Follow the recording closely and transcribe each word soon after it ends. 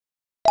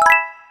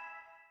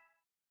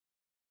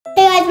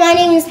my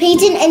name is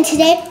Peyton, and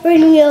today we're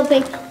going to be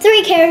opening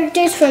 3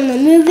 characters from the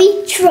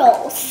movie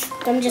Trolls.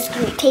 So I'm just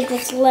going to take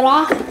this lid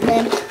off, and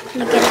then I'm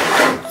going to get it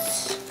out.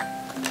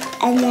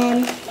 And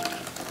then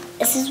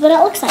this is what it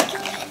looks like.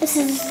 This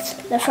is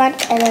the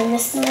front, and then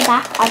this is the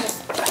back. I'll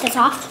just take this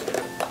off.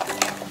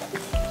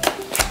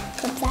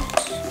 Flip that.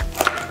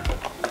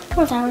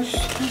 Well, that was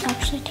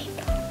actually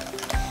taped.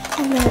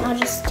 And then I'll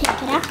just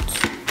take it out.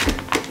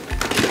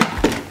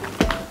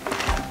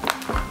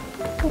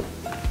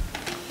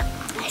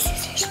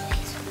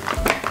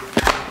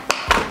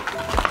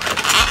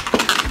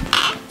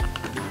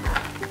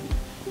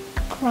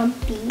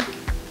 Grumpy.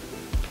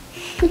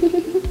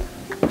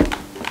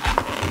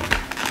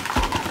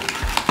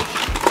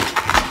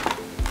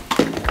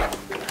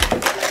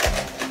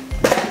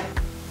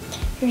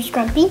 Here's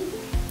Grumpy.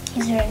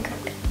 He's very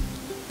grumpy.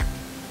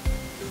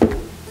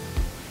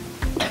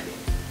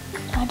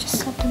 I just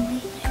set them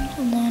right there,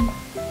 and then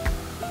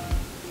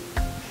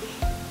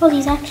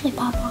these actually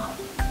pop off.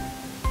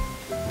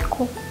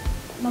 Cool.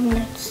 I'm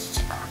gonna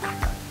stick her back.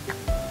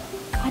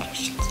 Why does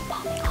she keep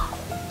popping off?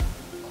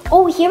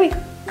 Oh, here we go.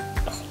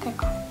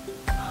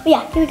 Oh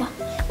yeah, here we go.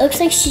 It looks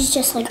like she's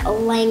just like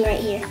laying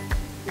right here.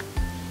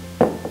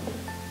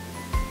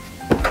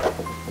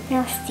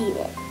 Now her feet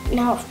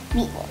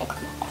won't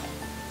come off.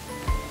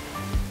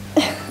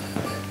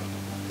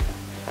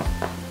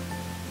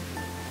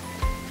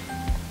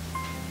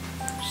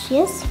 She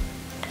is?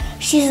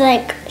 She's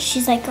like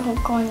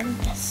going like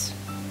this.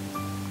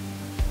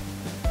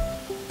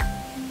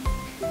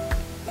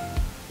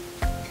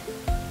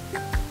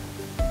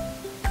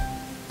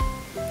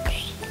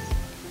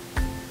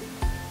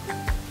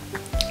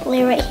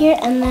 Lay right here,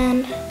 and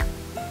then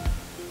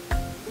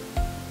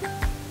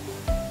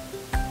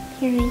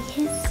here he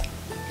is.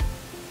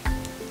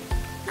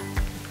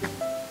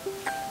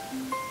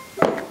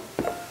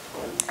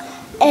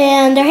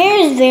 And their hair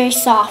is very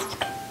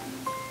soft.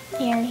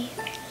 Very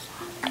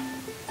soft.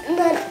 And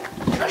then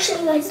I'll show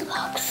you guys the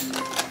box.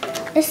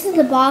 This is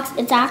the box.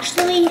 It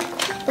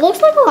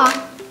looks like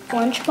a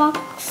lunchbox,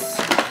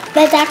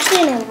 but it's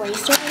actually an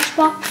eraser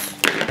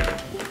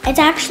lunchbox. It's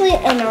actually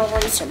an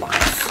eraser box.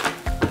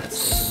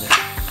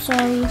 So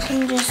you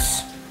can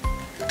just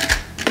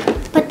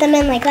put them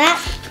in like that,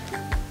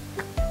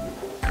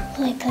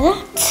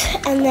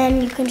 and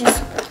then you can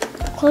just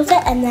close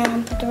it and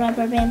then put the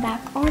rubber band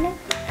back on it.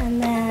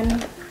 And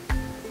then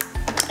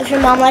if your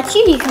mom lets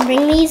you, you can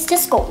bring these to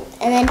school.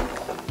 And then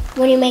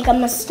when you make a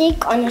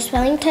mistake on your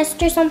spelling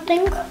test or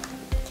something,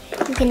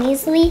 you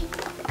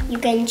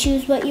can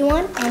choose what you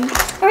want and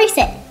erase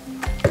it.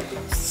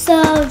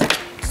 So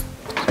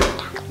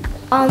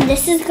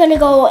this is gonna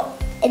go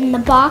in the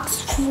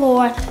box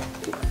for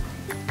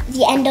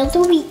the end of the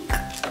week.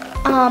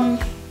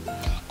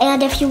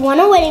 And if you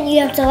want to win it, you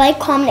have to like,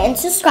 comment, and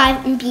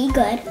subscribe, and be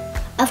good,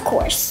 of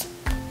course.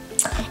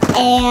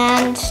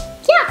 And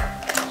yeah,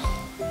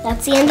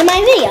 that's the end of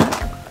my video.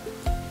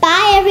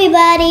 Bye,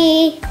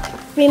 everybody.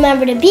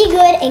 Remember to be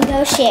good and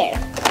go share.